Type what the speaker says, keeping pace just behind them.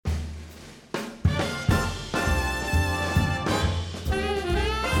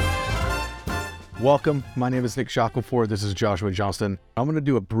Welcome. My name is Nick Shackelford. This is Joshua Johnston. I'm going to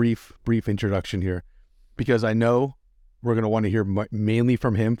do a brief introduction here because I know we're going to want to hear mainly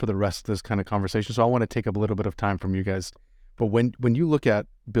from him for the rest of this kind of conversation. So I want to take up a little bit of time from you guys. But when you look at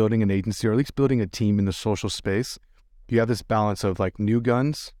building an agency or at least building a team in the social space, you have this balance of like new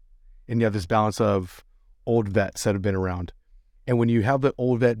guns and you have this balance of old vets that have been around. And when you have the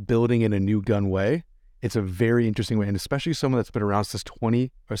old vet building in a new gun way, it's a very interesting way, and especially someone that's been around since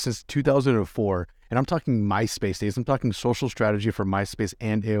 2004. And I'm talking MySpace days. I'm talking social strategy for MySpace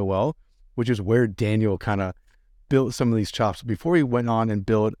and AOL, which is where Daniel kind of built some of these chops before he went on and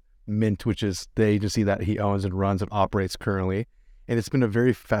built Mint, which is the agency that he owns and runs and operates currently. And it's been a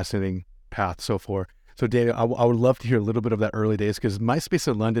very fascinating path so far. So Daniel, I would love to hear a little bit of that early days because MySpace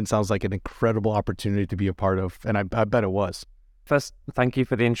in London sounds like an incredible opportunity to be a part of, and I bet it was. First, thank you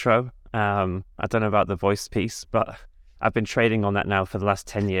for the intro. I don't know about the voice piece, but I've been trading on that now for the last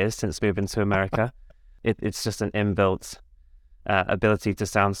 10 years since moving to America. It's just an inbuilt ability to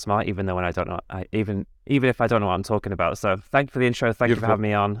sound smart, even though when I don't know, even if I don't know what I'm talking about. So thank you for the intro. Thank Beautiful. you for having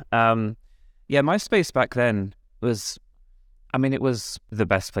me on. MySpace back then was the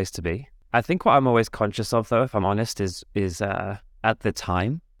best place to be. I think what I'm always conscious of, though, if I'm honest, is at the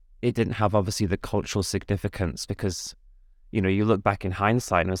time, it didn't have obviously the cultural significance because, you look back in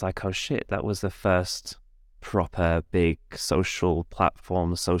hindsight and it was like, oh shit, that was the first proper big social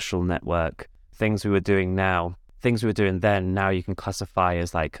platform, social network. Things we were doing then, now you can classify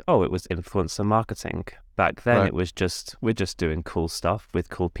as like, oh, it was influencer marketing. Back then, It was we're just doing cool stuff with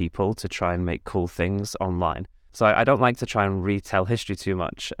cool people to try and make cool things online. So I don't like to try and retell history too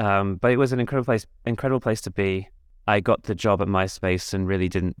much, but it was an incredible place to be. I got the job at MySpace and really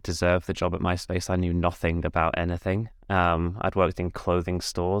didn't deserve the job at MySpace. I knew nothing about anything. I'd worked in clothing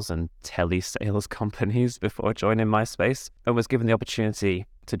stores and telesales companies before joining MySpace and was given the opportunity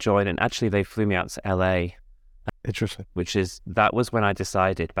to join. And actually, they flew me out to LA. Interesting. That was when I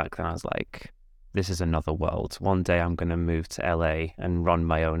decided back then, I was like, this is another world. One day I'm going to move to LA and run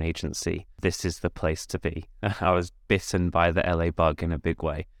my own agency. This is the place to be. I was bitten by the LA bug in a big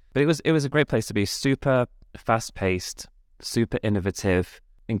way. But it was a great place to be. Super fast-paced, super innovative,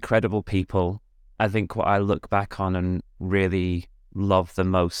 incredible people. I think what I look back on and really love the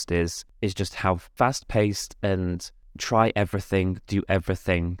most is just how fast-paced and try everything, do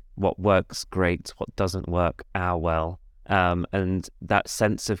everything, what works great, what doesn't work, well. And that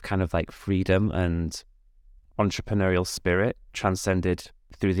sense of kind of like freedom and entrepreneurial spirit transcended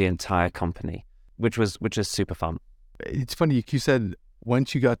through the entire company, which is super fun. It's funny, you said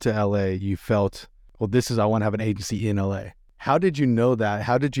once you got to LA, you felt, well, I want to have an agency in LA. How did you know that?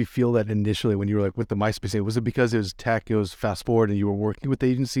 How did you feel that initially when you were like with the MySpace? Was it because it was tech, it was fast forward and you were working with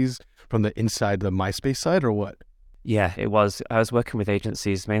agencies from the inside the MySpace side or what? Yeah, it was. I was working with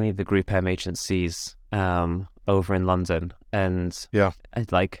agencies, mainly the Group M agencies over in London. And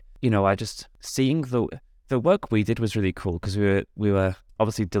I just seeing the work we did was really cool because we were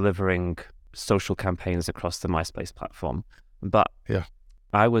obviously delivering social campaigns across the MySpace platform. But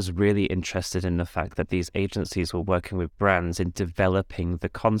I was really interested in the fact that these agencies were working with brands in developing the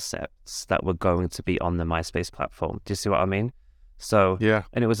concepts that were going to be on the MySpace platform. Do you see what I mean? So,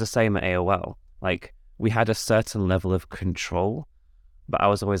 and it was the same at AOL. Like, we had a certain level of control, but I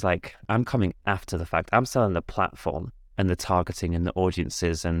was always like, I'm coming after the fact. I'm selling the platform and the targeting and the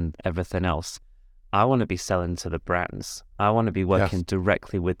audiences and everything else. I want to be selling to the brands. I want to be working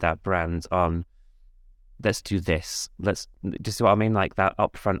directly with that brand on, let's do this. Do you see what I mean? Like that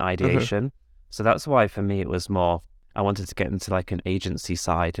upfront ideation. So that's why for me, it was more, I wanted to get into like an agency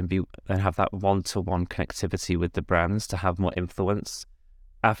side and have that one-to-one connectivity with the brands to have more influence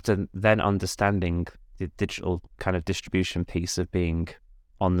after then understanding the digital kind of distribution piece of being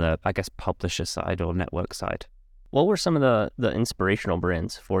on the, I guess, publisher side or network side. What were some of the inspirational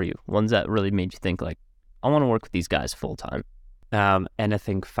brands for you? Ones that really made you think like, I want to work with these guys full time?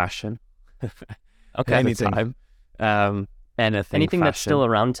 Anything fashion. Okay. Anything. Anything fashion. That's still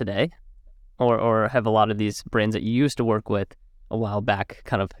around today? Or have a lot of these brands that you used to work with a while back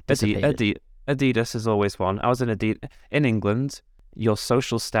kind of dissipated? Adidas is always one. I was in England. Your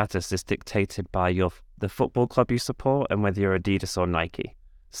social status is dictated by the football club you support and whether you're Adidas or Nike.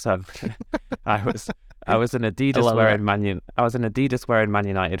 So I was an Adidas wearing Man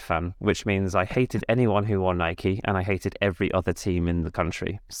United fan, which means I hated anyone who wore Nike and I hated every other team in the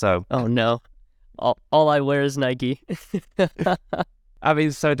country. So oh no, all I wear is Nike. I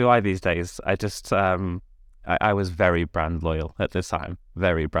mean, so do I these days. I just I was very brand loyal at the time.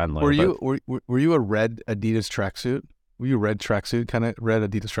 Very brand loyal. Were you a red Adidas tracksuit? Were you red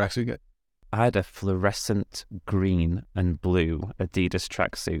Adidas tracksuit guy? I had a fluorescent green and blue Adidas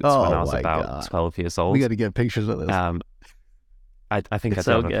tracksuit when I was about 12 years old. We got to get pictures of this. I think I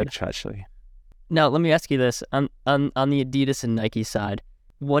do have a picture actually. Now, let me ask you this. On the Adidas and Nike side,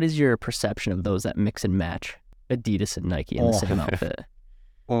 what is your perception of those that mix and match Adidas and Nike in the same outfit?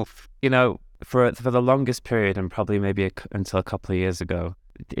 Well, you know, for the longest period, and probably maybe until a couple of years ago,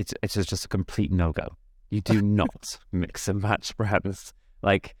 it's just a complete no-go. You do not mix and match brands.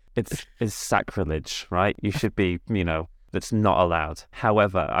 Like, it's sacrilege, right? You should be, that's not allowed.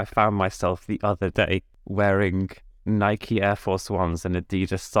 However, I found myself the other day wearing Nike Air Force Ones and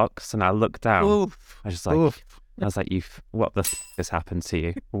Adidas socks, and I looked down. I was just like, what the has happened to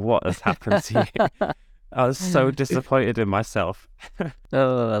you? What has happened to you? I was so disappointed in myself.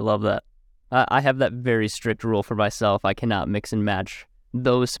 Oh, I love that. I have that very strict rule for myself. I cannot mix and match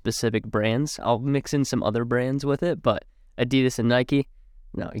those specific brands. I'll mix in some other brands with it, but Adidas and Nike,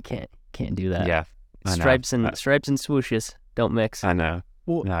 no, you can't do that. Yeah, stripes and swooshes don't mix. I know.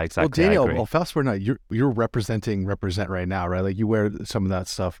 Well, no, exactly. Well, Daniel, fast forward now. You're represent right now, right? Like you wear some of that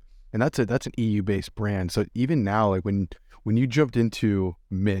stuff, and that's an EU based brand. So even now, like when you jumped into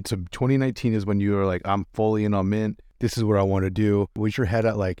Mint, so 2019 is when you were like, I'm fully in on Mint. This is what I want to do. Was your head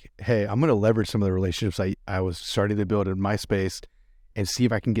at like, hey, I'm going to leverage some of the relationships I was starting to build in my space and see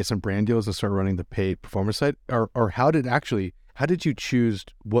if I can get some brand deals and start running the paid performance side? Or how did you choose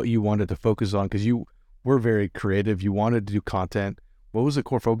what you wanted to focus on? Because you were very creative. You wanted to do content. What was the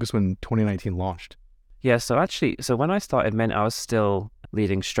core focus when 2019 launched? Yeah, so when I started Mint, I was still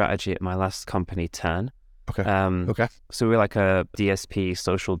leading strategy at my last company, Turn. Okay. Okay. So we were like a DSP,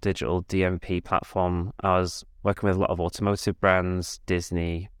 social digital DMP platform. I was working with a lot of automotive brands,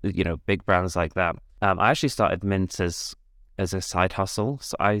 Disney, big brands like that. I actually started Mint as a side hustle.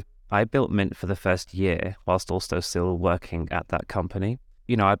 So I built Mint for the first year whilst also still working at that company.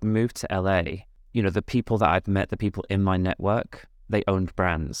 I'd moved to LA. The people that I'd met, the people in my network, they owned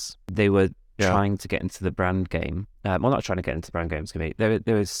brands. They were trying to get into the brand game. Well, not trying to get into brand games. They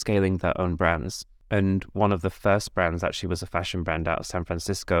were scaling their own brands. And one of the first brands actually was a fashion brand out of San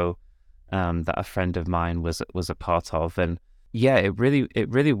Francisco that a friend of mine was a part of. And yeah, it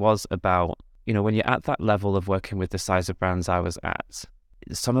really was about, when you're at that level of working with the size of brands I was at,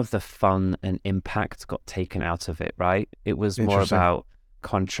 some of the fun and impact got taken out of it, right? It was more about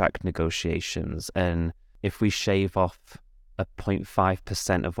contract negotiations. And if we shave off a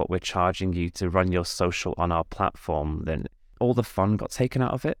 0.5% of what we're charging you to run your social on our platform, then all the fun got taken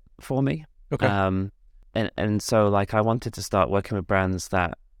out of it for me. Okay. And so like I wanted to start working with brands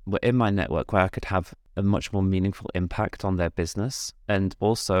that were in my network where I could have a much more meaningful impact on their business. And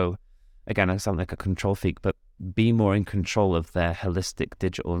also, again, I sound like a control freak, but be more in control of their holistic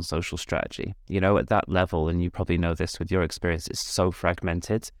digital and social strategy. At that level, and you probably know this with your experience, it's so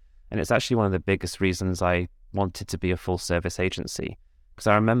fragmented. And it's actually one of the biggest reasons I wanted to be a full service agency. Because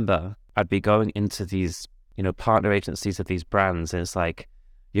I remember I'd be going into these, partner agencies of these brands, and it's like,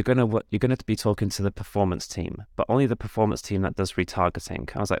 you're gonna be talking to the performance team, but only the performance team that does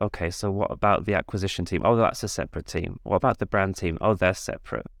retargeting. I was like, okay, so what about the acquisition team? Oh, that's a separate team. What about the brand team? Oh, they're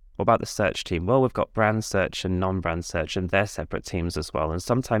separate. What about the search team? Well, we've got brand search and non-brand search, and they're separate teams as well, and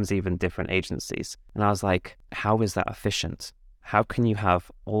sometimes even different agencies. And I was like, how is that efficient? How can you have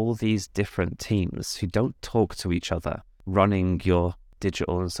all these different teams who don't talk to each other running your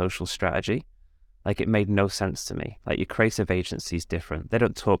digital and social strategy? Like, it made no sense to me. Like, your creative agency is different. They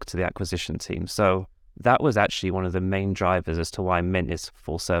don't talk to the acquisition team. So that was actually one of the main drivers as to why Mint is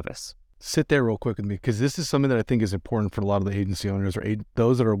full service. Sit there real quick with me, because this is something that I think is important for a lot of the agency owners or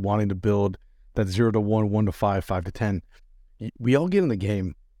those that are wanting to build that 0 to 1, 1 to 5, 5 to 10. We all get in the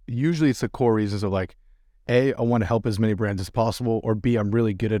game. Usually it's the core reasons of like, A, I want to help as many brands as possible, or B, I'm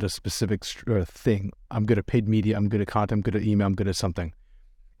really good at a specific thing. I'm good at paid media. I'm good at content. I'm good at email. I'm good at something.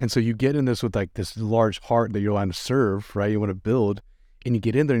 And so you get in this with like this large heart that you're wanting to serve, right? You want to build, and you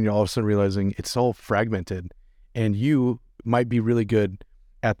get in there and you're all of a sudden realizing it's all fragmented, and you might be really good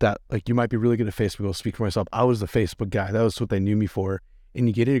at that. Like, you might be really good at Facebook. I'll speak for myself. I was the Facebook guy. That was what they knew me for. And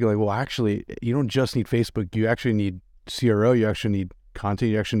you get in, you're like, well, actually, you don't just need Facebook. You actually need CRO. You actually need content.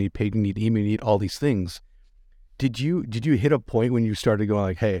 You actually need paid. You need email. You need all these things. Did you hit a point when you started going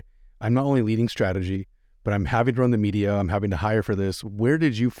like, hey, I'm not only leading strategy, but I'm having to run the media, I'm having to hire for this. Where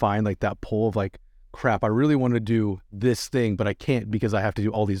did you find like that pull of like, crap, I really want to do this thing, but I can't because I have to do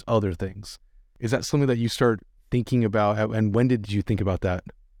all these other things? Is that something that you start thinking about? And when did you think about that?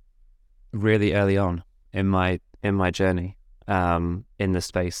 Really early on in my journey in the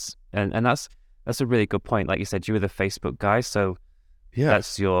space. And that's a really good point. Like you said, you were the Facebook guy. So yeah,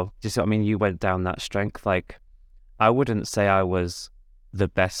 that's you went down that strength. Like, I wouldn't say I was the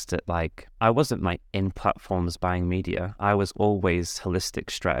best at like, I wasn't like in platforms buying media. I was always holistic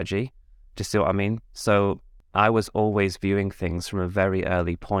strategy. Do you see what I mean? So I was always viewing things from a very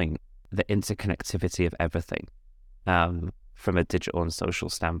early point, the interconnectivity of everything, from a digital and social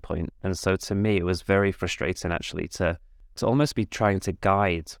standpoint. And so to me, it was very frustrating actually to almost be trying to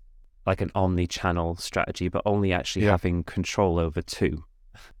guide like an omni-channel strategy, but only actually having control over two.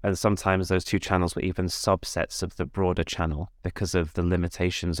 And sometimes those two channels were even subsets of the broader channel because of the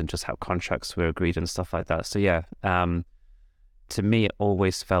limitations and just how contracts were agreed and stuff like that. So to me, it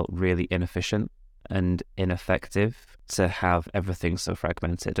always felt really inefficient and ineffective to have everything so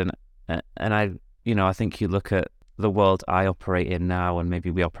fragmented. And I think you look at the world I operate in now, and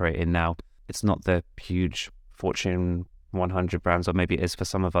maybe we operate in now, it's not the huge Fortune 100 brands, or maybe it is for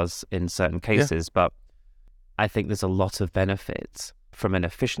some of us in certain cases, but I think there's a lot of benefits from an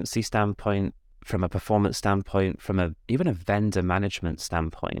efficiency standpoint, from a performance standpoint, from even a vendor management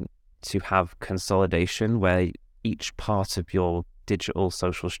standpoint, to have consolidation where each part of your digital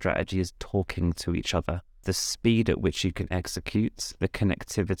social strategy is talking to each other. The speed at which you can execute, the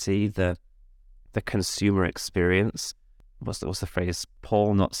connectivity, the consumer experience. What's the phrase?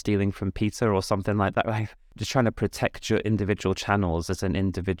 Paul not stealing from Peter or something like that, right? Just trying to protect your individual channels as an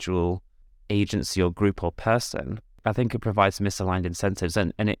individual agency or group or person. I think it provides misaligned incentives,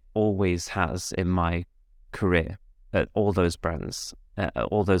 and it always has in my career at all those brands,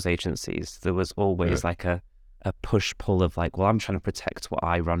 all those agencies. There was always like a push-pull of like, well, I'm trying to protect what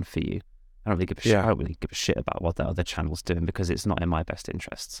I run for you. I don't really give a shit. I don't really give a shit about what the other channel's doing because it's not in my best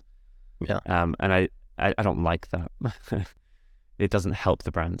interests. Yeah. And I don't like that. It doesn't help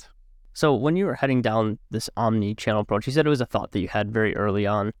the brand. So when you were heading down this omni-channel approach, you said it was a thought that you had very early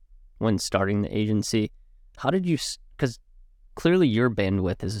on when starting the agency. How did you, because clearly your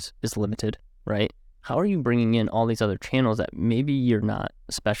bandwidth is limited, right? How are you bringing in all these other channels that maybe you're not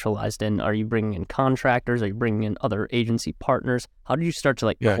specialized in? Are you bringing in contractors? Are you bringing in other agency partners? How did you start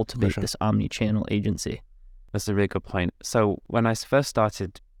to cultivate this omni-channel agency? That's a really good point. So when I first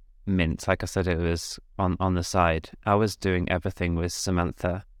started Mint, like I said, it was on the side. I was doing everything with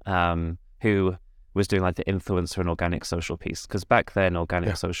Samantha, who was doing like the influencer and organic social piece. Because back then,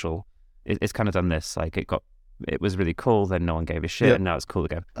 organic social, it's kind of done this. Like it was really cool. Then no one gave a shit, and now it's cool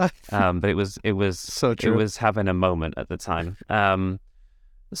again. But it was so true. It was having a moment at the time.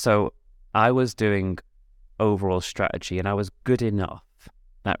 So I was doing overall strategy, and I was good enough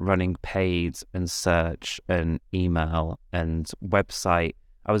at running paid and search and email and website.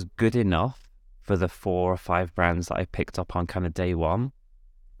 I was good enough for the 4 or 5 brands that I picked up on kind of day one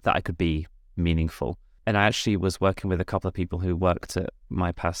that I could be meaningful. And I actually was working with a couple of people who worked at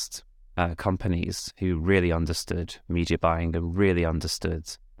my past companies who really understood media buying and really understood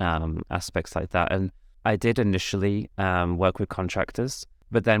aspects like that. And I did initially work with contractors,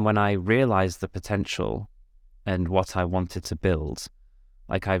 but then when I realized the potential and what I wanted to build,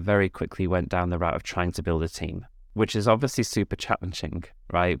 like I very quickly went down the route of trying to build a team, which is obviously super challenging,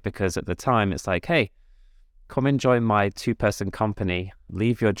 right? Because at the time it's like, hey, come and join my 2-person company,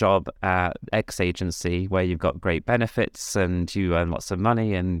 leave your job at X agency where you've got great benefits and you earn lots of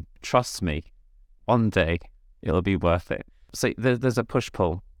money, and trust me, one day it'll be worth it. So there's a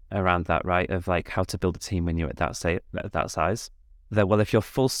push-pull around that, right? Of like how to build a team when you're at that size. That, well, if you're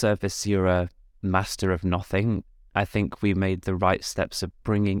full service, you're a master of nothing. I think we made the right steps of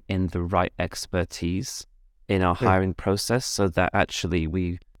bringing in the right expertise in our hiring process, so that actually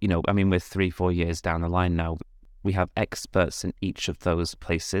we, we're 3-4 years down the line now, we have experts in each of those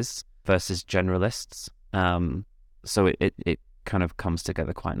places versus generalists. So it kind of comes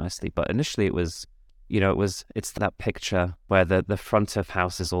together quite nicely. But initially it was, it's that picture where the front of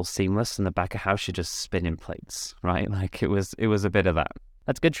house is all seamless and the back of house you're just spinning plates, right? Like it was a bit of that.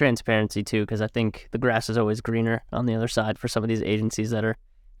 That's good transparency too, because I think the grass is always greener on the other side for some of these agencies that are,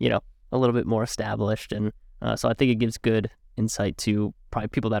 a little bit more established. And so I think it gives good insight to probably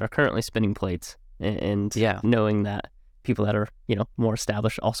people that are currently spinning plates and knowing that people that are, more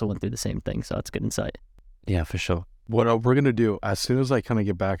established also went through the same thing. So that's good insight. Yeah, for sure. What we're going to do, as soon as I kind of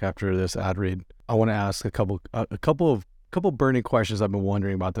get back after this ad read, I want to ask a couple burning questions I've been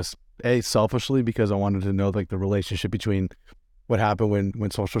wondering about this. Selfishly, because I wanted to know like the relationship between what happened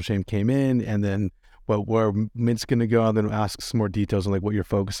when Social Chain came in, and then where Mint's going to go, and then ask some more details on like what you're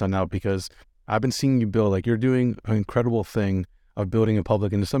focused on now, because I've been seeing you build, like you're doing an incredible thing of building in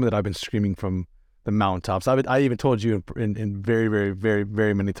public, and it's something that I've been screaming from the mountaintops. I even told you in very, very, very,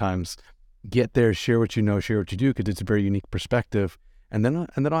 very many times, get there, share what you know, share what you do, because it's a very unique perspective. And then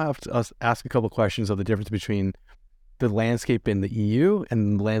I have to ask a couple of questions of the difference between the landscape in the EU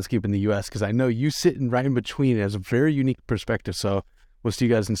and the landscape in the US, because I know you sit right in between. It has a very unique perspective. So We'll see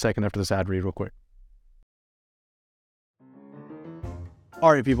you guys in a second after this ad read real quick.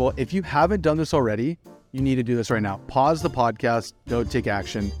 All right, people, if you haven't done this already, you need to do this right now. Pause the podcast, go take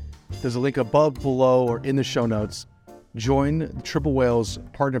action. There's a link above, below, or in the show notes. Join the Triple Whales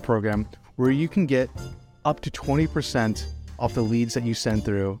Partner Program, where you can get up to 20% off the leads that you send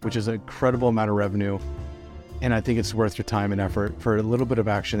through, which is an incredible amount of revenue. And I think it's worth your time and effort for a little bit of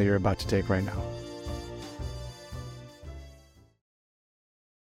action that you're about to take right now.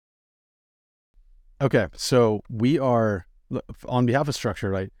 Okay, so we are, on behalf of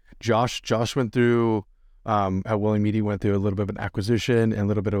Structure, right? Josh went through, at Willing Media, went through a little bit of an acquisition and a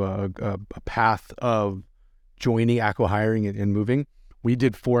little bit of a path of joining acqui-hiring and moving. We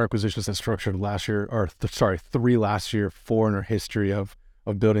did 4 acquisitions at Structure last year, 3 last year, 4 in our history of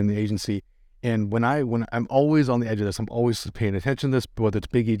building the agency. And when I'm always on the edge of this, I'm always paying attention to this, whether it's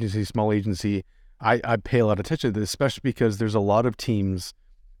big agency, small agency, I pay a lot of attention to this, especially because there's a lot of teams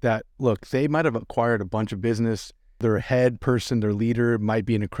that, look, they might have acquired a bunch of business. Their head person, their leader might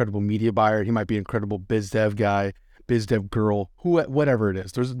be an incredible media buyer. He might be an incredible biz dev guy, biz dev girl, whatever it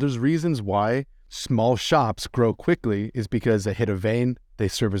is. There's reasons why small shops grow quickly is because they hit a vein, they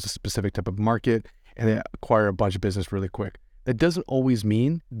service a specific type of market, and they acquire a bunch of business really quick. That doesn't always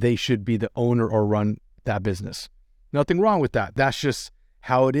mean they should be the owner or run that business. Nothing wrong with that. That's just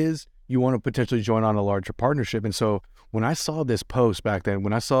how it is. You want to potentially join on a larger partnership. And so when I saw this post back then,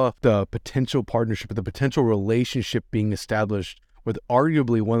 when I saw the potential partnership, the potential relationship being established with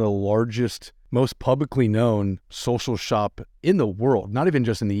arguably one of the largest, most publicly known social shop in the world, not even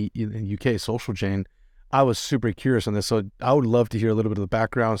just in the UK, Social Chain, I was super curious on this. So I would love to hear a little bit of the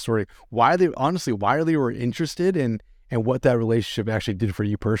background story, why they were interested and what that relationship actually did for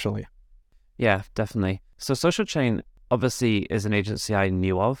you personally. Yeah, definitely. So Social Chain obviously is an agency I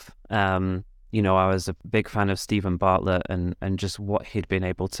knew of. I was a big fan of Stephen Bartlett and just what he'd been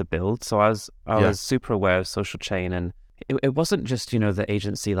able to build. So I was super aware of Social Chain, and it wasn't just, the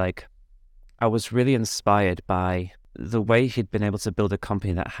agency. Like, I was really inspired by the way he'd been able to build a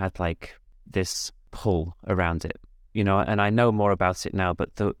company that had like this pull around it, and I know more about it now, but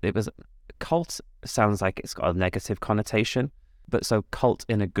it was cult sounds like it's got a negative connotation, but so cult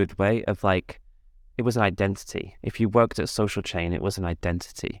in a good way of like, it was an identity. If you worked at Social Chain, it was an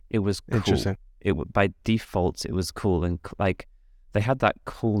identity. It was cool. Interesting. By default, it was cool, and like they had that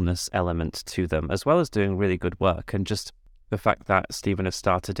coolness element to them, as well as doing really good work. And just the fact that Stephen had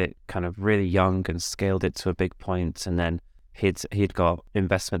started it kind of really young and scaled it to a big point, and then he'd got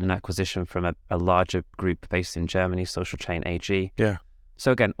investment and acquisition from a larger group based in Germany, Social Chain AG. Yeah.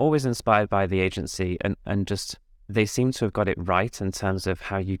 So again, always inspired by the agency, and just they seem to have got it right in terms of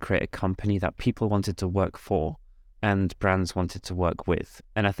how you create a company that people wanted to work for and brands wanted to work with.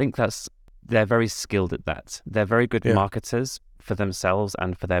 And I think they're very skilled at that. They're very good marketers for themselves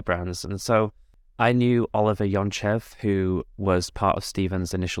and for their brands. And so I knew Oliver Yonchev, who was part of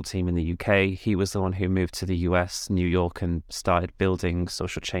Stephen's initial team in the UK. He was the one who moved to the US, New York, and started building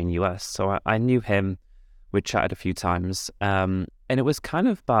Social Chain US. So I knew him. We'd chatted a few times. And it was kind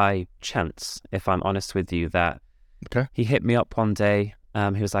of by chance, if I'm honest with you, that he hit me up one day.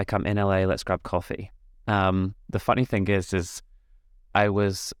 He was like, I'm in LA, let's grab coffee. The funny thing is I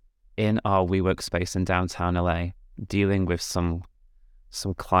was in our WeWork space in downtown LA dealing with some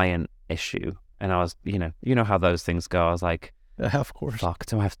client issue. And I was, you know how those things go. I was like, of course. Fuck,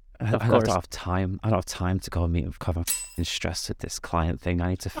 I don't have time. I don't have time to go and meet with cover and stress with this client thing. I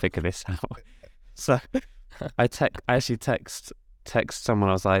need to figure this out. So I actually text someone.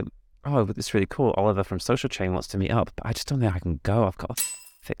 I was like, oh, it's really cool. Oliver from Social Chain wants to meet up, but I just don't think I can go. I've got to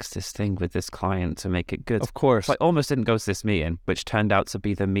fix this thing with this client to make it good. Of course. So I almost didn't go to this meeting, which turned out to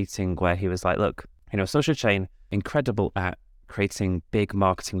be the meeting where he was like, look, Social Chain, incredible at creating big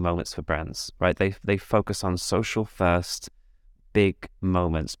marketing moments for brands, right? They focus on social first, big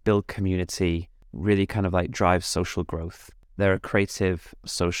moments, build community, really kind of like drive social growth. They're a creative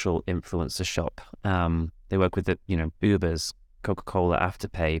social influencer shop. They work with Ubers, Coca-Cola,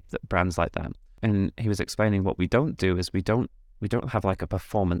 Afterpay, brands like that. And he was explaining what we don't do is we don't have like a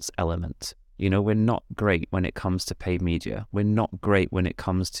performance element. We're not great when it comes to paid media. We're not great when it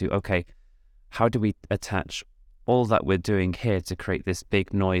comes to, okay, how do we attach all that we're doing here to create this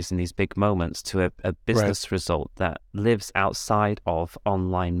big noise and these big moments to a business result that lives outside of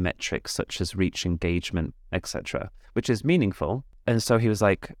online metrics such as reach, engagement, etc., which is meaningful. And so he was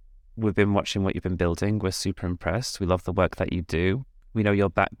like, we've been watching what you've been building. We're super impressed. We love the work that you do. We know your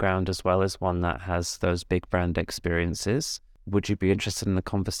background as well as one that has those big brand experiences. Would you be interested in the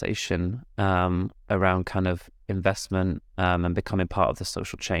conversation around kind of investment and becoming part of the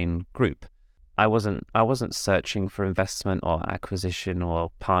Social Chain group? I wasn't searching for investment or acquisition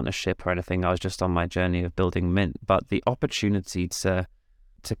or partnership or anything. I was just on my journey of building Mint. But the opportunity to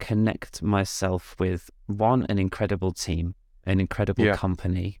connect myself with an incredible team, an incredible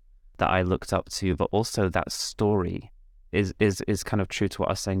company that I looked up to, but also that story is kind of true to what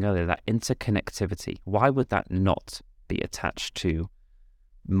I was saying earlier, that interconnectivity. Why would that not be attached to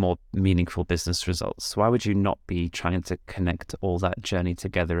more meaningful business results? Why would you not be trying to connect all that journey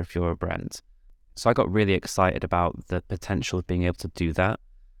together if you're a brand? So I got really excited about the potential of being able to do that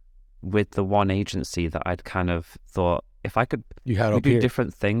with the one agency that I'd kind of thought, if I could do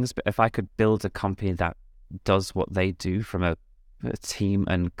different things, but if I could build a company that does what they do from a team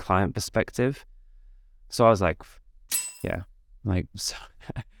and client perspective. So I was like, yeah, like, so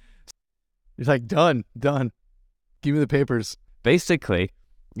it's like, done. Give me the papers. Basically,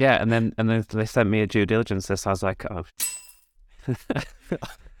 yeah. And then they sent me a due diligence list. I was like, oh,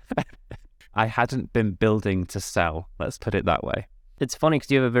 I hadn't been building to sell. Let's put it that way. It's funny because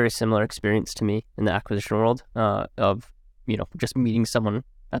you have a very similar experience to me in the acquisition world of, just meeting someone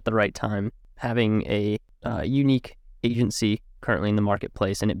at the right time, having a unique agency currently in the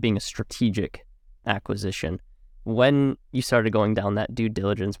marketplace, and it being a strategic acquisition. When you started going down that due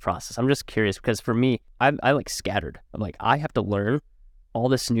diligence process, I'm just curious because for me, I like scattered. I'm like, I have to learn all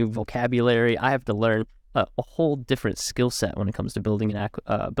this new vocabulary. I have to learn a whole different skill set when it comes to building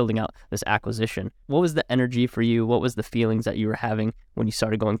out this acquisition. What was the energy for you? What was the feelings that you were having when you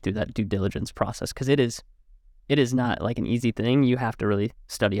started going through that due diligence process? Because it is not like an easy thing. You have to really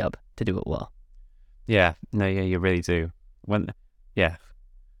study up to do it well. Yeah, no, yeah, you really do.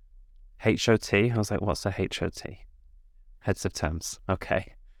 HOT, I was like, what's a HOT? Heads of terms.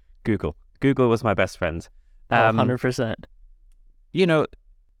 Okay. Google was my best friend. 100%.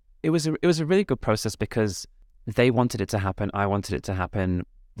 It was a really good process because they wanted it to happen. I wanted it to happen.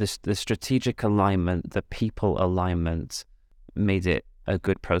 The strategic alignment, the people alignment made it a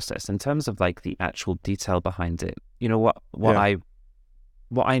good process. In terms of like the actual detail behind it, what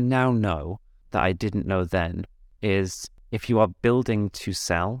I now know that I didn't know then is if you are building to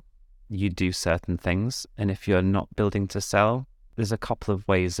sell, you do certain things. And if you're not building to sell, there's a couple of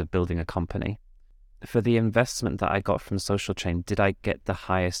ways of building a company. For the investment that I got from Social Chain, did I get the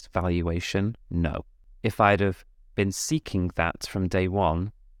highest valuation? No. If I'd have been seeking that from day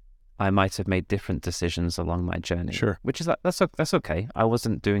one, I might have made different decisions along my journey. Sure. Which is that's okay. I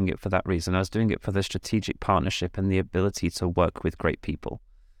wasn't doing it for that reason. I was doing it for the strategic partnership and the ability to work with great people.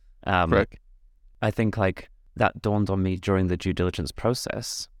 Correct. I think like that dawned on me during the due diligence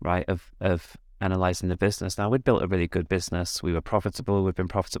process, right, of analyzing the business. Now, we'd built a really good business. We were profitable. We'd been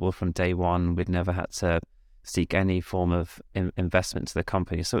profitable from day one. We'd never had to seek any form of investment to the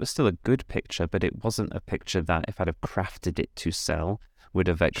company. So it was still a good picture, but it wasn't a picture that if I'd have crafted it to sell would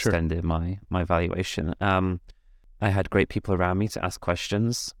have extended my valuation. I had great people around me to ask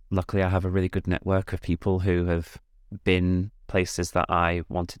questions. Luckily, I have a really good network of people who have been places that I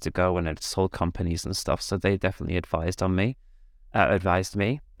wanted to go and had sold companies and stuff. So they definitely advised me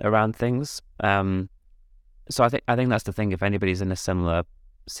around things. So I think that's the thing. If anybody's in a similar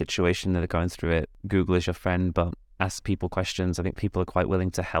situation that they're going through it, Google is your friend, but ask people questions. I think people are quite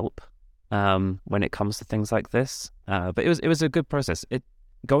willing to help when it comes to things like this. But it was a good process.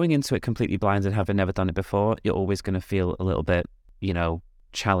 Going into it completely blind and having never done it before, you're always going to feel a little bit,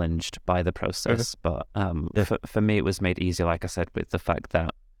 challenged by the process. But for me, it was made easier, like I said, with the fact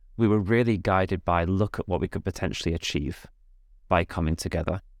that we were really guided by look at what we could potentially achieve by coming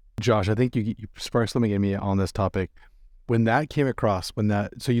together. Josh, I think you sparked something in me on this topic. When that came across,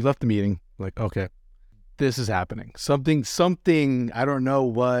 so you left the meeting, like, okay, this is happening. Something, I don't know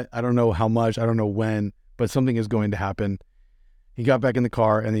what, I don't know how much, I don't know when, but something is going to happen. He got back in the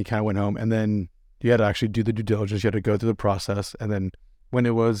car and then he kind of went home, and then you had to actually do the due diligence. You had to go through the process. And then when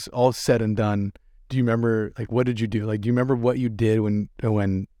it was all said and done, do you remember, like, what did you do? Like, do you remember what you did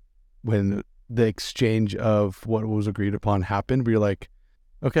when the exchange of what was agreed upon happened? Were you like,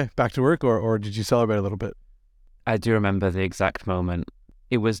 okay, back to work, or did you celebrate a little bit? I do remember the exact moment.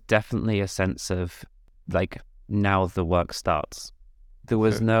 It was definitely a sense of like, now the work starts. There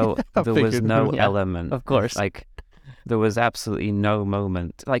was no element. Of course. Like, there was absolutely no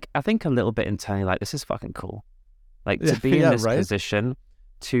moment. Like, I think a little bit internally, like, this is fucking cool. Like, to be in this position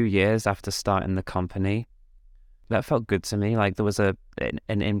 2 years after starting the company, that felt good to me. Like, there was a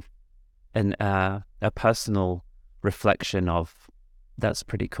personal reflection of, that's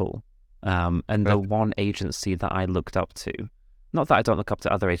pretty cool. And the one agency that I looked up to, not that I don't look up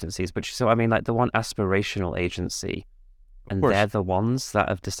to other agencies, but so I mean, like, the one aspirational agency, and they're the ones that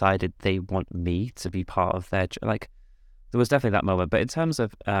have decided they want me to be part of their, like, there was definitely that moment. But in terms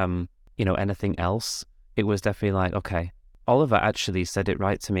of, anything else. It was definitely like, okay, Oliver actually said it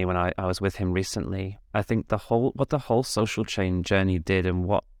right to me when I was with him recently. I think what the whole social chain journey did and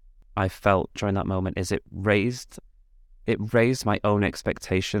what I felt during that moment is it raised my own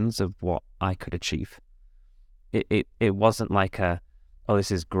expectations of what I could achieve. It wasn't like oh,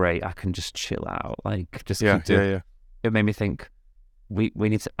 this is great, I can just chill out, like just keep doing. Yeah. It made me think I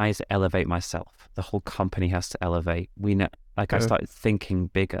need to elevate myself. The whole company has to elevate. I started thinking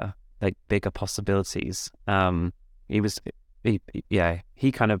bigger, like bigger possibilities. He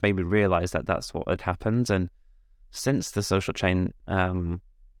kind of made me realize that that's what had happened. And since the social chain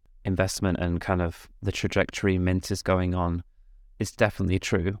investment and kind of the trajectory Mint is going on, it's definitely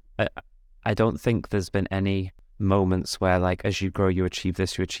true. I don't think there's been any moments where, like, as you grow, you achieve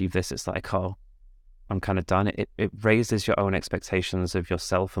this. It's like, oh, I'm kind of done. It raises your own expectations of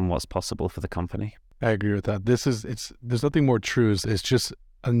yourself and what's possible for the company. I agree with that. There's nothing more true. It's just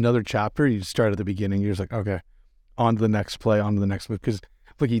another chapter. You start at the beginning. You're just like, okay, on to the next play, on to the next move. Because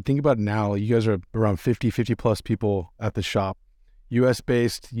look, you think about it now, you guys are around 50 plus people at the shop, US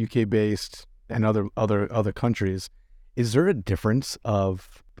based, UK based, and other countries. Is there a difference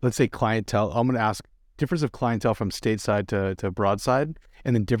of, let's say, clientele? I'm going to ask difference of clientele from stateside to broadside,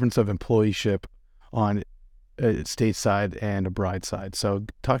 and then difference of employeeship on stateside and abroad side. So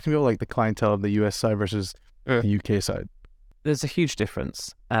talk to me about like the clientele of the US side versus the UK side. There's a huge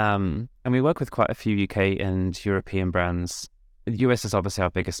difference. And we work with quite a few UK and European brands. The US is obviously our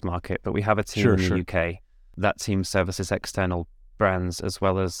biggest market, but we have a team in the UK. That team services external brands as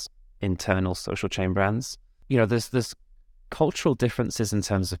well as internal social chain brands. There's cultural differences in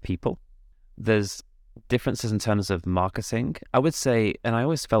terms of people. There's differences in terms of marketing. I would say, and I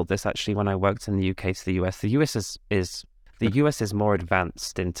always felt this actually when I worked in the UK to the US. The US is more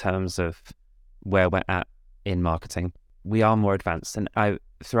advanced in terms of where we're at in marketing. We are more advanced, and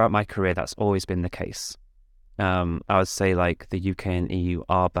throughout my career that's always been the case. I would say like the UK and EU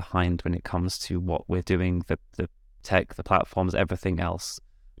are behind when it comes to what we're doing, the tech, the platforms, everything else.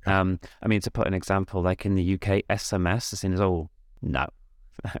 To put an example, like in the UK, SMS is no.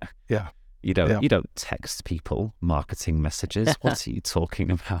 Yeah. You don't text people marketing messages. What are you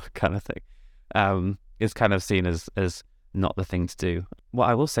talking about? Kind of thing. It's kind of seen as not the thing to do. What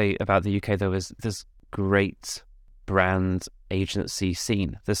I will say about the UK though is there's great brand agency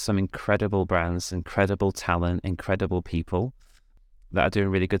scene. There's some incredible brands, incredible talent, incredible people that are doing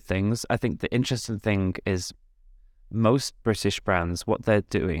really good things. I think the interesting thing is most British brands, what they're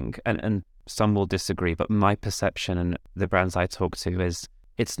doing, and some will disagree, but my perception and the brands I talk to is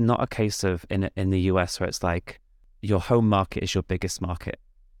it's not a case of in the US where it's like your home market is your biggest market.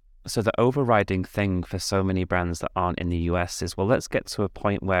 So the overriding thing for so many brands that aren't in the US is, well, let's get to a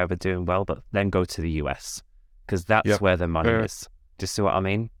point where we're doing well, but then go to the US because that's where the money is. Do you see what I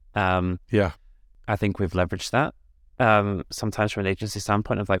mean? I think we've leveraged that. Sometimes from an agency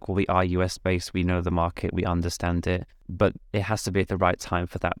standpoint of like, well, we are US based, we know the market, we understand it, but it has to be at the right time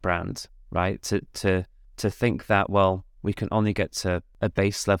for that brand, right? To think that, well, we can only get to a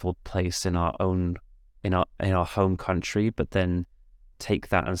base level place in our own, in our home country, but then take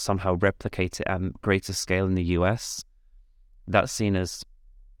that and somehow replicate it at greater scale in the US. That's seen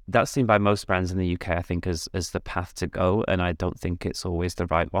by most brands in the UK, I think, as the path to go, and I don't think it's always the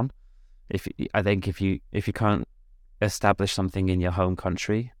right one. If you can't establish something in your home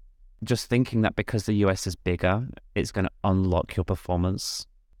country, just thinking that because the US is bigger, it's going to unlock your performance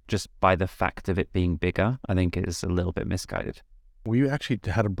just by the fact of it being bigger, I think it is a little bit misguided. We actually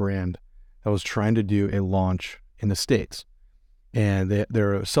had a brand that was trying to do a launch in the States, and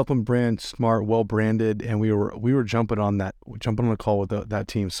they're a supplement brand, smart, well branded, and we were jumping on a call with that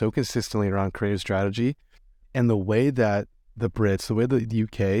team so consistently around creative strategy, and the way that the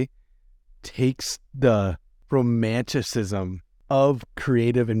UK takes the romanticism of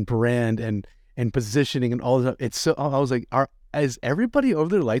creative and brand and positioning and all that. It's so, I was like, is everybody over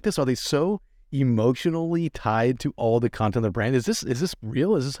there like this? Are they so emotionally tied to all the content of the brand? Is this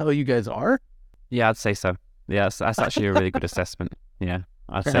real? Is this how you guys are? Yeah, I'd say so. Yeah, that's actually a really good assessment. Yeah,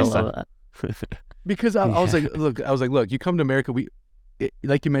 I'd say so. Because I was like, look, you come to America,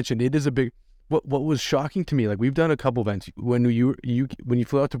 like you mentioned, it is a big. What was shocking to me, like we've done a couple events when you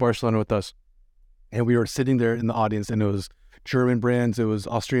flew out to Barcelona with us, and we were sitting there in the audience, and it was German brands, it was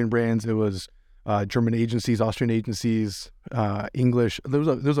Austrian brands, it was German agencies, Austrian agencies, English. There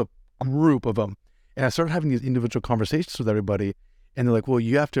was a group of them, and I started having these individual conversations with everybody, and they're like, well,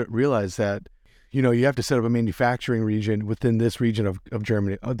 you have to realize that, you have to set up a manufacturing region within this region of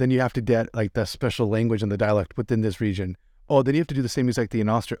Germany. Oh, then you have to get like the special language and the dialect within this region. Oh, then you have to do the same exact thing in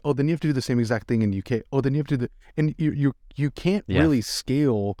Austria. Oh, then you have to do the same exact thing in UK. Oh, then you have to do and you can't really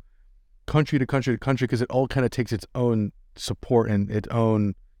scale country to country to country because it all kind of takes its own support and its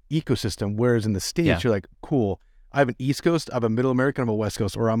own ecosystem. Whereas in the States, you're like, cool, I have an East Coast, I have a Middle America, I have a West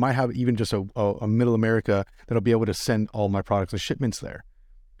Coast, or I might have even just a Middle America that'll be able to send all my products and shipments there.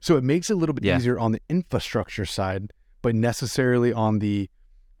 So it makes it a little bit easier on the infrastructure side, but necessarily on the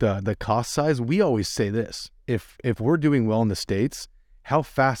cost side. We always say this: if we're doing well in the States, how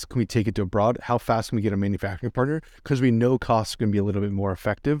fast can we take it to abroad? How fast can we get a manufacturing partner? Because we know costs are going to be a little bit more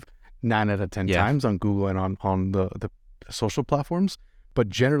effective 9 out of 10 times on Google and on the social platforms. But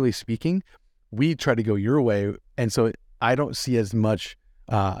generally speaking, we try to go your way. And so I don't see as much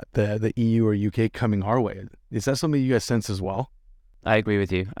the EU or UK coming our way. Is that something you guys sense as well? I agree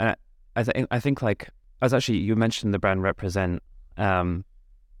with you. And I think like, you mentioned the brand Represent, who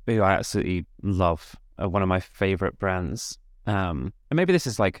I absolutely love, one of my favorite brands. And maybe this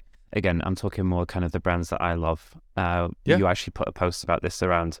is like, again, I'm talking more kind of the brands that I love. You actually put a post about this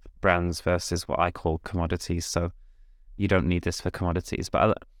around brands versus what I call commodities. So you don't need this for commodities.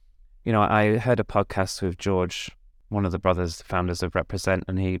 But, I heard a podcast with George, one of the brothers, founders of Represent,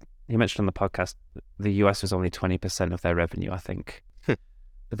 and he mentioned on the podcast the US was only 20% of their revenue, I think.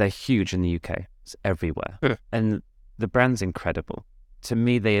 But they're huge in the UK. It's everywhere. And the brand's incredible. To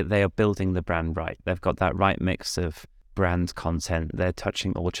me, they are building the brand right. They've got that right mix of brand content. They're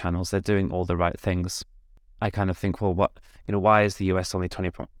touching all channels. They're doing all the right things. I kind of think, well, why is the US only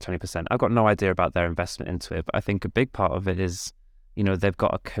 20%? I've got no idea about their investment into it, but I think a big part of it is, they've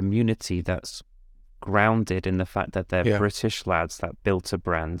got a community that's grounded in the fact that they're British lads that built a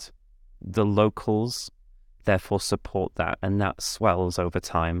brand. The locals therefore support that, and that swells over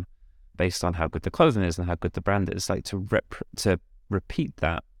time based on how good the clothing is and how good the brand is. Like to repeat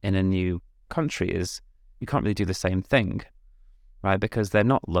that in a new country is, you can't really do the same thing, right? Because they're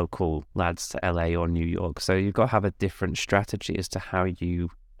not local lads to LA or New York. So you've got to have a different strategy as to how you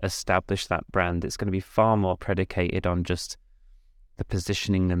establish that brand. It's going to be far more predicated on just the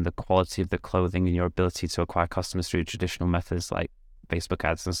positioning and the quality of the clothing and your ability to acquire customers through traditional methods like Facebook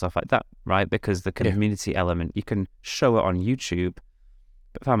ads and stuff like that, right? Because the community element, you can show it on YouTube,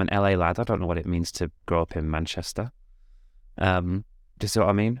 but if I'm an LA lad, I don't know what it means to grow up in Manchester. Do you see what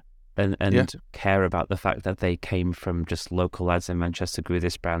I mean? And care about the fact that they came from just local lads in Manchester, grew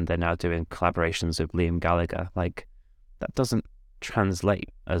this brand, they're now doing collaborations with Liam Gallagher. Like, that doesn't translate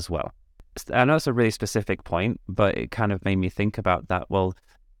as well. I know it's a really specific point, but it kind of made me think about that. Well,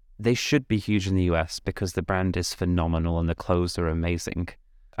 they should be huge in the US because the brand is phenomenal and the clothes are amazing.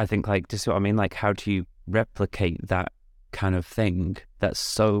 I think, like, do you see what I mean? Like, how do you replicate that kind of thing that's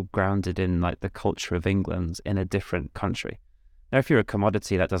so grounded in, like, the culture of England in a different country? Now, if you're a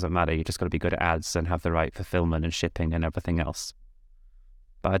commodity, that doesn't matter. You just got to be good at ads and have the right fulfillment and shipping and everything else.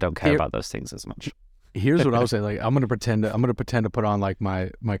 But I don't care about those things as much. Here's what I would say. Like, I'm gonna pretend to put on like my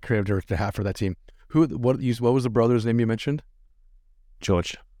creative director hat for that team. What was the brother's name you mentioned?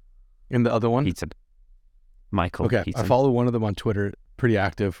 George. And the other one? Heaton. Michael. Okay, Heaton. I follow one of them on Twitter. Pretty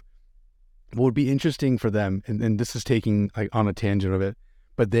active. What would be interesting for them, and this is taking like on a tangent of it,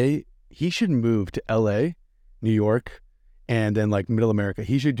 but he should move to LA, New York, and then like Middle America.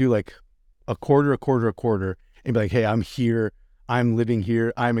 He should do like a quarter, and be like, hey, I'm here. I'm living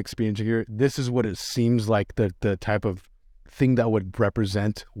here, I'm experiencing here. This is what it seems like the type of thing that would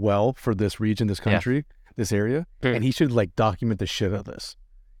represent well for this region, this country, this area. And he should like document the shit out of this.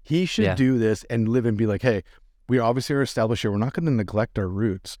 He should do this and live and be like, hey, we obviously are established here. We're not going to neglect our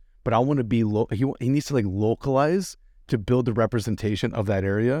roots, but I want to be, he needs to like localize to build the representation of that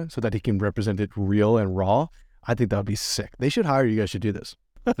area so that he can represent it real and raw. I think that would be sick. They should hire you guys to do this.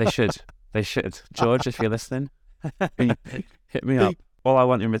 They should. George, if you're listening, hit me up. All I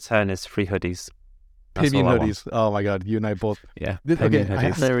want in return is free hoodies. Pimian hoodies. Oh my God, you and I both. Yeah.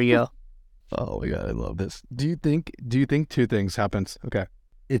 Hoodies. There we go. Oh my God, I love this. Do you think two things happens? Okay,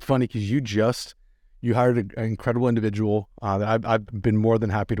 it's funny because you hired an incredible individual that I've been more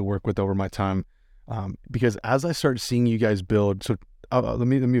than happy to work with over my time. Because as I start seeing you guys build, so let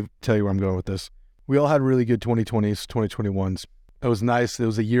me tell you where I'm going with this. We all had really good 2020s, 2021s. It was nice. It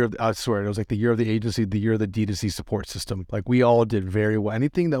was a year of, I swear, it was like the year of the agency, the year of the D2C support system. Like we all did very well.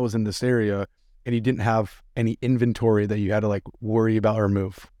 Anything that was in this area and you didn't have any inventory that you had to like worry about or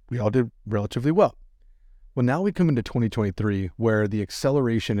move, we all did relatively well. Well, now we come into 2023 where the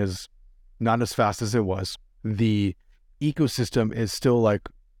acceleration is not as fast as it was. The ecosystem is still like,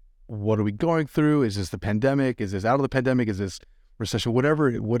 what are we going through? Is this the pandemic? Is this out of the pandemic? Is this recession?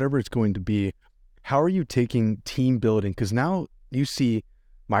 Whatever it's going to be. How are you taking team building? Because now you see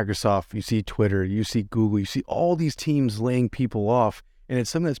Microsoft, you see Twitter, you see Google, you see all these teams laying people off. And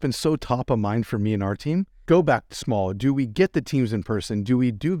it's something that's been so top of mind for me and our team. Go back to small. Do we get the teams in person? Do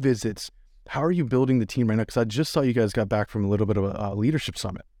we do visits? How are you building the team right now? Because I just saw you guys got back from a little bit of a leadership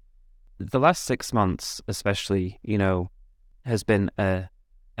summit. The last 6 months, especially, has been a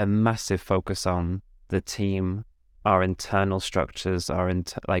massive focus on the team, our internal structures,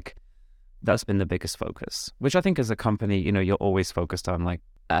 that's been the biggest focus, which I think as a company, you're always focused on. Like,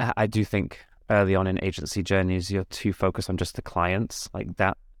 I do think early on in agency journeys, you're too focused on just the clients, like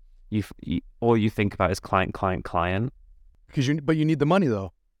that. All you think about is client. But you need the money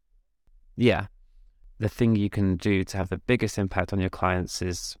though. Yeah. The thing you can do to have the biggest impact on your clients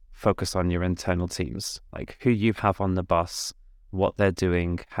is focus on your internal teams, like who you have on the bus, what they're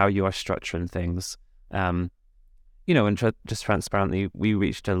doing, how you are structuring things. And just transparently, we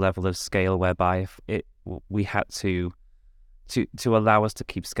reached a level of scale whereby we had to allow us to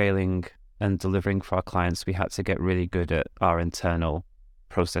keep scaling and delivering for our clients, we had to get really good at our internal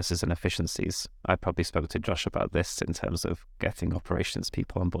processes and efficiencies. I probably spoke to Josh about this in terms of getting operations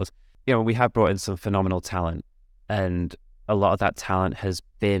people on board. We have brought in some phenomenal talent, and a lot of that talent has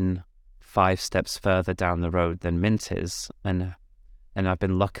been 5 steps further down the road than Mint is, and I've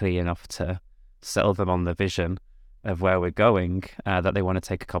been lucky enough to settle them on the vision of where we're going, that they want to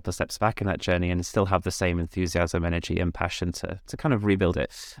take a couple of steps back in that journey and still have the same enthusiasm, energy, and passion to kind of rebuild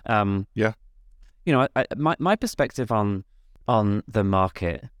it. My perspective on the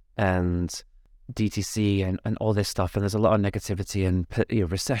market and DTC and all this stuff, and there's a lot of negativity and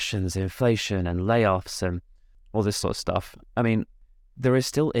recessions, inflation and layoffs and all this sort of stuff. I mean, there is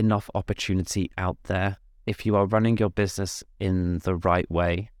still enough opportunity out there if you are running your business in the right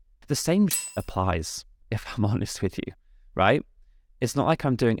way. The same applies, if I'm honest with you, right? It's not like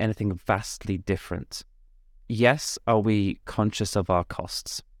I'm doing anything vastly different. Yes, are we conscious of our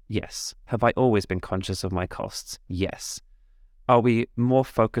costs? Yes. Have I always been conscious of my costs? Yes. Are we more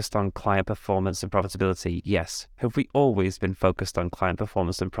focused on client performance and profitability? Yes. Have we always been focused on client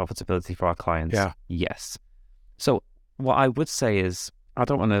performance and profitability for our clients? Yeah. Yes. So what I would say is, I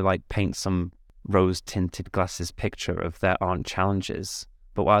don't want to paint some rose-tinted glasses picture of there aren't challenges.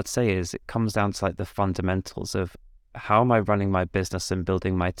 But what I'd say is it comes down to the fundamentals of how am I running my business and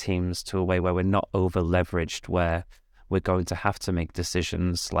building my teams to a way where we're not over-leveraged, where we're going to have to make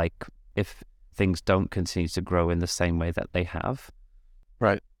decisions if things don't continue to grow in the same way that they have.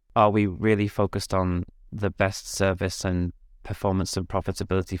 Right. Are we really focused on the best service and performance and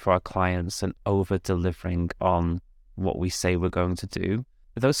profitability for our clients and over-delivering on what we say we're going to do?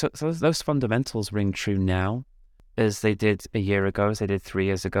 Those fundamentals ring true now as they did a year ago, as they did 3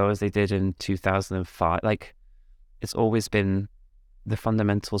 years ago, as they did in 2005. It's always been, the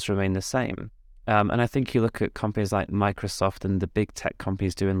fundamentals remain the same. And I think you look at companies like Microsoft and the big tech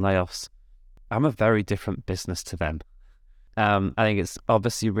companies doing layoffs. I'm a very different business to them. I think it's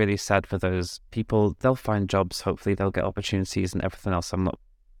obviously really sad for those people. They'll find jobs. Hopefully they'll get opportunities and everything else. I'm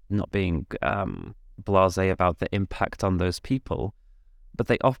not being blasé about the impact on those people, but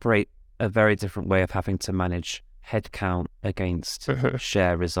they operate a very different way of having to manage headcount against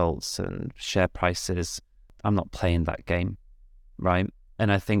share results and share prices. I'm not playing that game, right?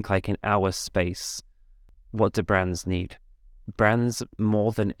 And I think in our space, what do brands need? Brands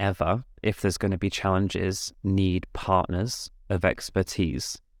more than ever, if there's going to be challenges, need partners of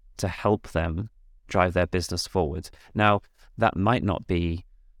expertise to help them drive their business forward. Now, that might not be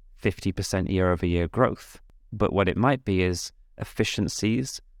 50% year-over-year growth, but what it might be is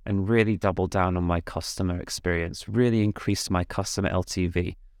efficiencies and really double down on my customer experience, really increase my customer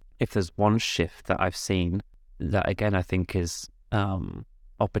LTV. If there's one shift that I've seen that, again, I think is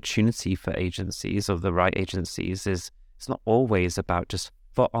opportunity for agencies, or the right agencies, is it's not always about just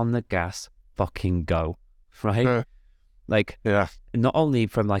foot on the gas, fucking go, right? Not only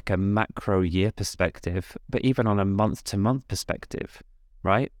from a macro year perspective, but even on a month-to-month perspective,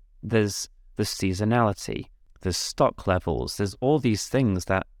 right? There's the seasonality, there's stock levels, there's all these things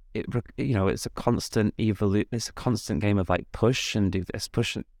that it's a constant it's a constant game of push and do this,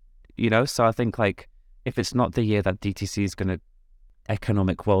 push, so I think if it's not the year that DTC is going to,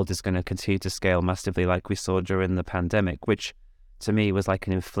 economic world is going to continue to scale massively like we saw during the pandemic, which to me was an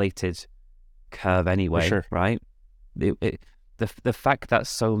inflated curve anyway, sure. Right? The fact that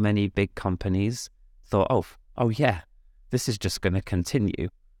so many big companies thought, oh yeah, this is just going to continue.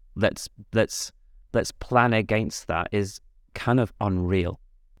 Let's plan against that is kind of unreal.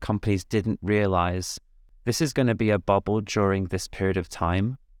 Companies didn't realize this is going to be a bubble during this period of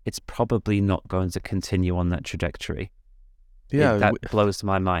time. It's probably not going to continue on that trajectory. Yeah, that blows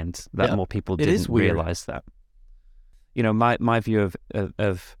my mind that more people didn't realize that. My view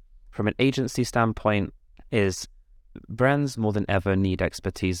of from an agency standpoint is brands more than ever need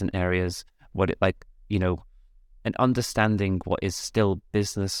expertise in areas and understanding what is still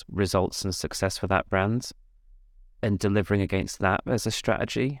business results and success for that brand and delivering against that as a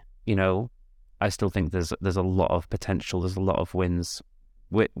strategy, I still think there's a lot of potential. There's a lot of wins.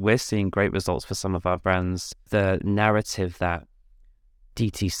 We're seeing great results for some of our brands. The narrative that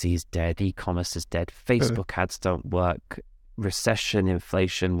DTC is dead, e-commerce is dead, Facebook ads don't work, recession,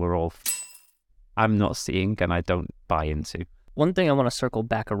 inflation, I'm not seeing and I don't buy into. One thing I want to circle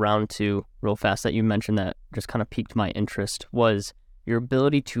back around to real fast that you mentioned that just kind of piqued my interest was your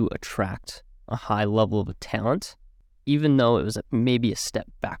ability to attract a high level of talent, even though it was maybe a step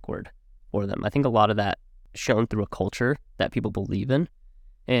backward for them. I think a lot of that shown through a culture that people believe in,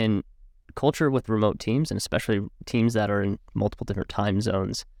 and culture with remote teams, and especially teams that are in multiple different time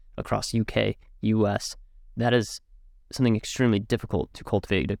zones across UK, US, that is something extremely difficult to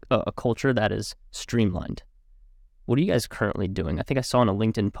cultivate a culture that is streamlined. What are you guys currently doing? I think I saw on a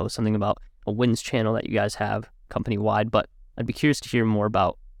LinkedIn post something about a wins channel that you guys have company-wide, but I'd be curious to hear more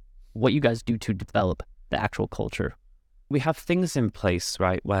about what you guys do to develop the actual culture. We have things in place,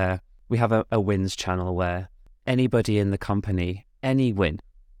 right, where we have a wins channel where anybody in the company, any win,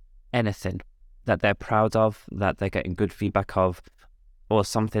 anything that they're proud of, that they're getting good feedback of, or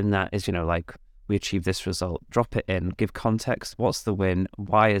something that is, like, we achieved this result, drop it in, give context. What's the win?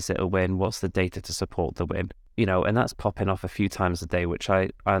 Why is it a win? What's the data to support the win? And that's popping off a few times a day, which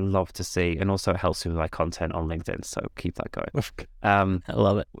I love to see. And also it helps me with my content on LinkedIn. So keep that going. I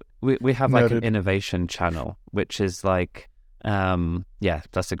love it. We have like an innovation channel, which is like,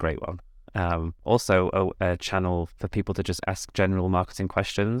 that's a great one. Also a channel for people to just ask general marketing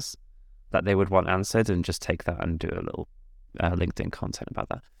questions that they would want answered and just take that and do a little LinkedIn content about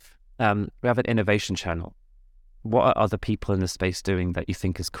that. We have an innovation channel. What are other people in the space doing that you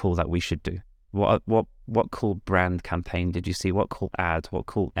think is cool that we should do? What cool brand campaign did you see? What cool ad? What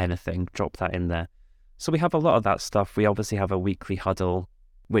cool anything? Drop that in there. So we have a lot of that stuff. We obviously have a weekly huddle,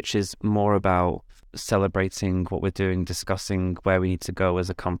 which is more about celebrating what we're doing, discussing where we need to go as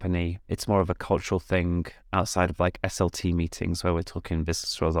a company. It's more of a cultural thing outside of like SLT meetings where we're talking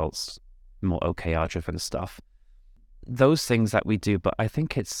business results, more OKR driven stuff. Those things that we do, but I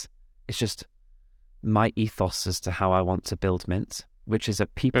think it's just my ethos as to how I want to build Mint, which is a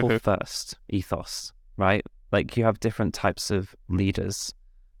people first ethos, right? Like you have different types of leaders.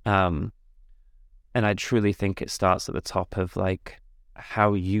 And I truly think it starts at the top of like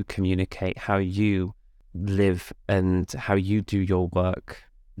how you communicate, how you live and how you do your work.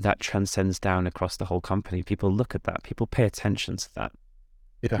 That transcends down across the whole company. People look at that. People pay attention to that.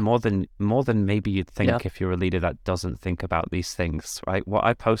 Yeah. More than maybe you'd think if you're a leader that doesn't think about these things, right? What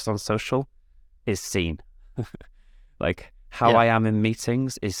I post on social is seen. Like how I am in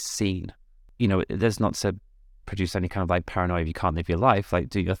meetings is seen. There's not to produce any kind of like paranoia if you can't live your life, like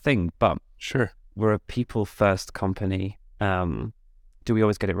do your thing. But sure, we're a people first company. Do we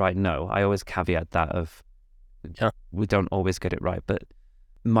always get it right? No. I always caveat that of we don't always get it right. But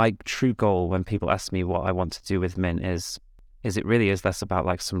my true goal when people ask me what I want to do with Mint is it really is less about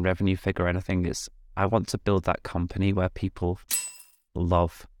like some revenue figure or anything. It's I want to build that company where people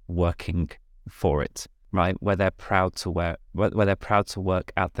love working for it, right? Where they're proud to work, where they're proud to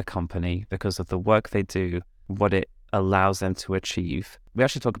work at the company because of the work they do, what it allows them to achieve. We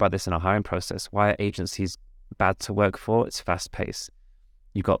actually talk about this in our hiring process. Why are agencies bad to work for? It's fast paced.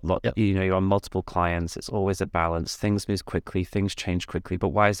 You got you're on multiple clients. It's always a balance. Things move quickly. Things change quickly. But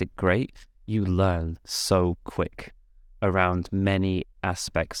why is it great? You learn so quick around many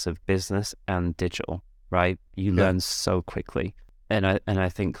aspects of business and digital, right? You learn so quickly. And I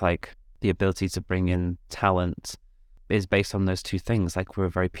think like the ability to bring in talent is based on those two things. Like we're a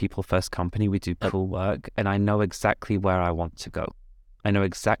very people first company. We do cool work and I know exactly where I want to go. I know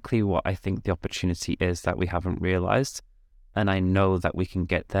exactly what I think the opportunity is that we haven't realized. And I know that we can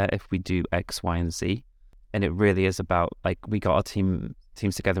get there if we do X, Y, and Z. And it really is about like, we got our teams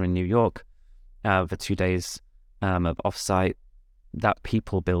together in New York for 2 days of offsite. That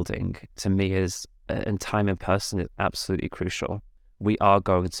people building to me is, and time in person is absolutely crucial. We are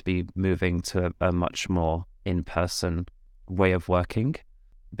going to be moving to a much more in-person way of working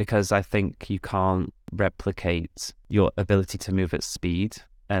because I think you can't replicate your ability to move at speed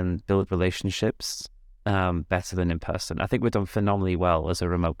and build relationships better than in person. I think we've done phenomenally well as a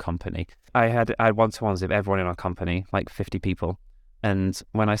remote company. I had one-to-ones with everyone in our company, like 50 people. And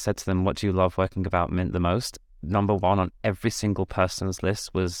when I said to them, what do you love working about Mint the most? Number one on every single person's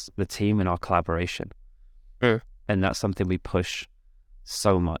list was the team and our collaboration. And that's something we push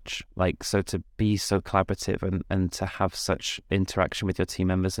so much. Like, so to be so collaborative and to have such interaction with your team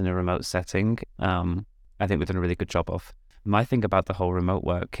members in a remote setting, I think we've done a really good job of. My thing about the whole remote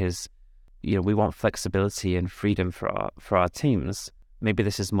work is we want flexibility and freedom for our teams. Maybe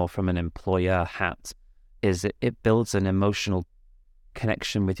this is more from an employer hat, is it builds an emotional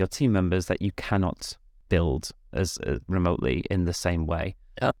connection with your team members that you cannot build as remotely in the same way.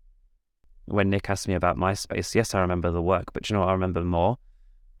 Yeah. When Nick asked me about MySpace, yes, I remember the work, but you know what I remember more?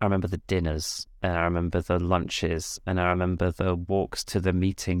 I remember the dinners, and I remember the lunches, and I remember the walks to the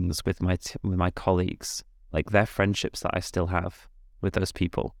meetings with my colleagues. Like, they're friendships that I still have with those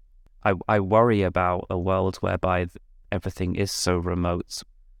people. I worry about a world whereby everything is so remote,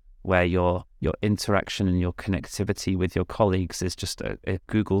 where your interaction and your connectivity with your colleagues is just a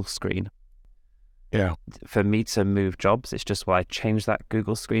Google screen. Yeah. For me to move jobs, it's just why I change that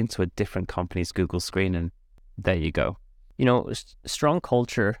Google screen to a different company's Google screen, and there you go. Strong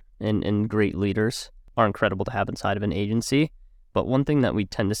culture and great leaders are incredible to have inside of an agency. But one thing that we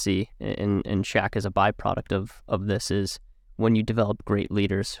tend to see in Shaq as a byproduct of this is when you develop great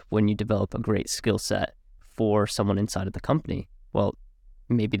leaders, when you develop a great skill set for someone inside of the company, well,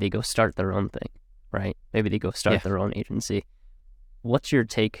 maybe they go start their own thing, right? Maybe they go start their own agency. What's your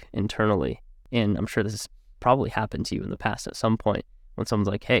take internally? And I'm sure this has probably happened to you in the past at some point when someone's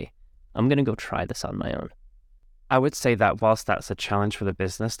like, hey, I'm going to go try this on my own. I would say that whilst that's a challenge for the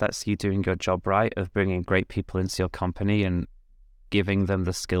business, that's you doing your job right, of bringing great people into your company and giving them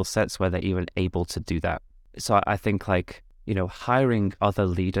the skill sets where they're even able to do that. So I think hiring other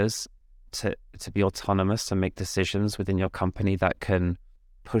leaders to be autonomous and make decisions within your company that can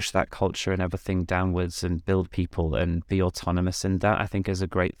push that culture and everything downwards and build people and be autonomous in that, I think is a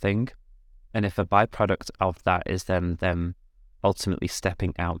great thing. And if a byproduct of that is them ultimately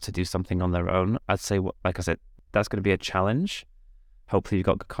stepping out to do something on their own, I'd say, like I said, that's going to be a challenge. Hopefully you've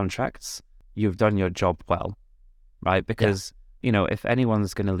got good contracts. You've done your job well, right? Because, if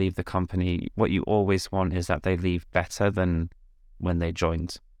anyone's going to leave the company, what you always want is that they leave better than when they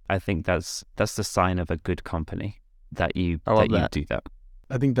joined. I think that's the sign of a good company, that you do that.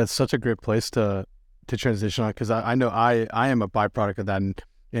 I think that's such a great place to transition on, because I know I am a byproduct of that.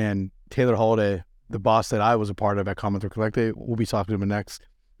 And Taylor Holiday, the boss that I was a part of at Common Thread Collective, we'll be talking to him next.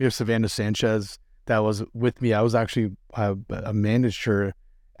 We have Savannah Sanchez that was with me. I was actually a manager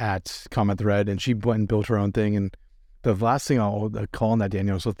at Common Thread, and she went and built her own thing. And the last thing I'll call on that,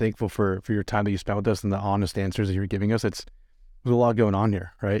 Daniel, I'm so thankful for your time that you spent with us and the honest answers that you're giving us. There's a lot going on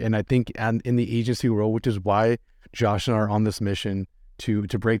here, right? And I think in the agency world, which is why Josh and I are on this mission to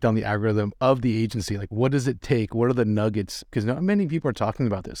break down the algorithm of the agency. Like, what does it take? What are the nuggets? Because not many people are talking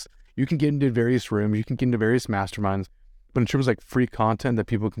about this. You can get into various rooms, you can get into various masterminds, but in terms of like free content that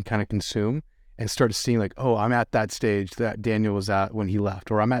people can kind of consume and start seeing like, oh, I'm at that stage that Daniel was at when he left,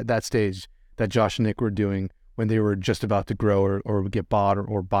 or I'm at that stage that Josh and Nick were doing when they were just about to grow or get bought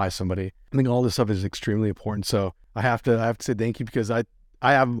or buy somebody. I think all this stuff is extremely important. So I have to say thank you, because I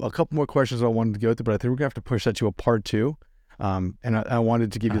have a couple more questions I wanted to go through, but I think we're gonna have to push that to a part 2. And I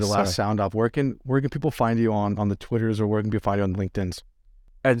wanted to give you the last sound off. Where can people find you on the Twitters, or where can people find you on LinkedIn's?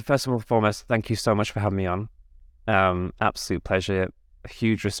 And first and foremost, thank you so much for having me on. Absolute pleasure.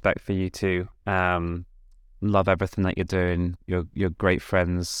 Huge respect for you too. Love everything that you're doing. You're great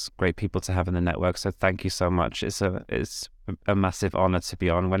friends, great people to have in the network. So thank you so much. It's a massive honor to be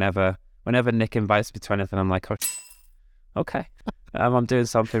on. Whenever Nick invites me to anything, I'm like, oh, okay. I'm doing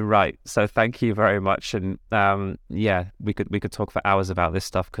something right. So thank you very much. And we could talk for hours about this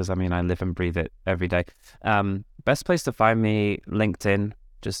stuff, because I live and breathe it every day. Best place to find me, LinkedIn,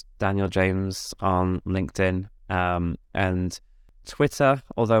 just Daniel James on LinkedIn, and Twitter,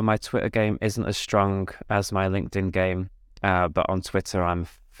 although my Twitter game isn't as strong as my LinkedIn game, but on Twitter I'm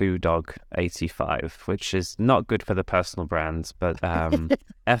FooDog85, which is not good for the personal brand, but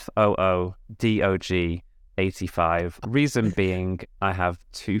FOODOG 85. Reason being, I have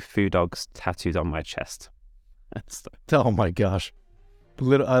 2 foo dogs tattooed on my chest. Oh my gosh.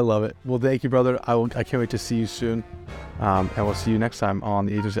 I love it. Well, thank you, brother. I can't wait to see you soon. And we'll see you next time on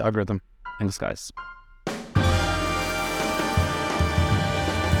the Agency Algorithm. Thanks, guys.